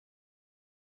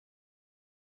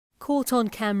caught on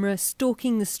camera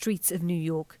stalking the streets of New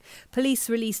York. Police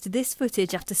released this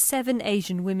footage after 7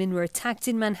 Asian women were attacked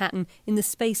in Manhattan in the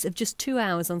space of just 2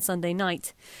 hours on Sunday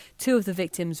night. 2 of the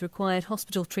victims required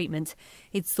hospital treatment.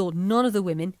 It's thought none of the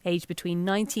women, aged between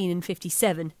 19 and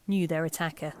 57, knew their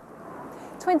attacker.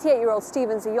 28-year-old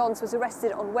Steven Zayons was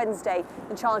arrested on Wednesday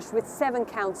and charged with 7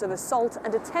 counts of assault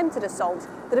and attempted assault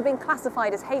that have been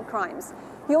classified as hate crimes.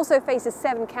 He also faces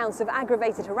 7 counts of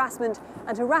aggravated harassment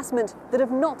and harassment that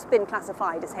have not been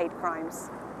classified as hate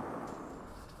crimes.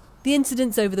 The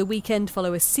incidents over the weekend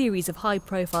follow a series of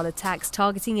high-profile attacks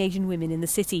targeting Asian women in the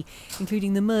city,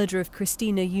 including the murder of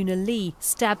Christina Yuna Lee,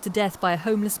 stabbed to death by a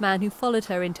homeless man who followed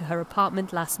her into her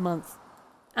apartment last month.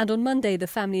 And on Monday, the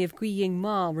family of Gui Ying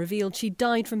Ma revealed she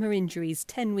died from her injuries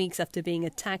 10 weeks after being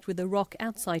attacked with a rock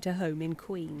outside her home in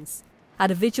Queens.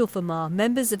 At a vigil for Ma,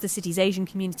 members of the city's Asian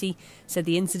community said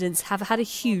the incidents have had a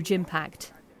huge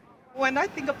impact. When I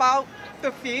think about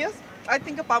the fears, I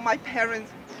think about my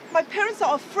parents. My parents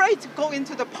are afraid to go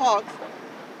into the parks.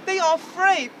 They are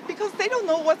afraid because they don't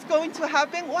know what's going to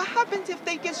happen. What happens if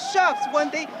they get shot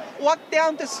when they walk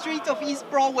down the street of East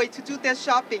Broadway to do their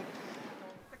shopping?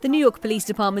 The New York Police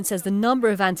Department says the number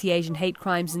of anti-Asian hate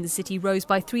crimes in the city rose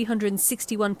by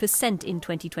 361% in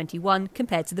 2021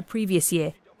 compared to the previous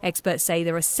year. Experts say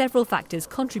there are several factors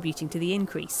contributing to the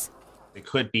increase. It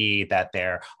could be that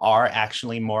there are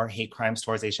actually more hate crimes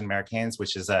towards Asian Americans,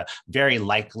 which is a very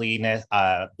likeliness,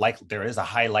 there is a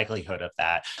high likelihood of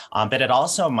that. But it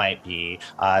also might be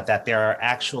that they're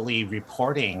actually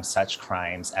reporting such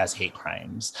crimes as hate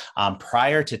crimes.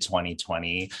 Prior to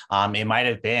 2020, it might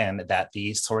have been that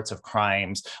these sorts of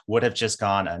crimes would have just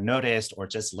gone unnoticed or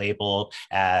just labeled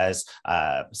as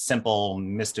simple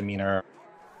misdemeanor.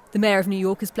 The mayor of New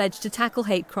York has pledged to tackle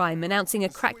hate crime, announcing a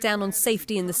crackdown on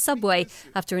safety in the subway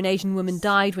after an Asian woman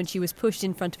died when she was pushed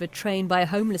in front of a train by a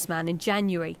homeless man in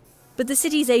January. But the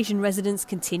city's Asian residents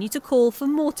continue to call for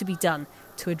more to be done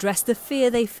to address the fear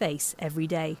they face every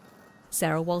day.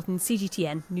 Sarah Walton,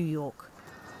 CGTN, New York.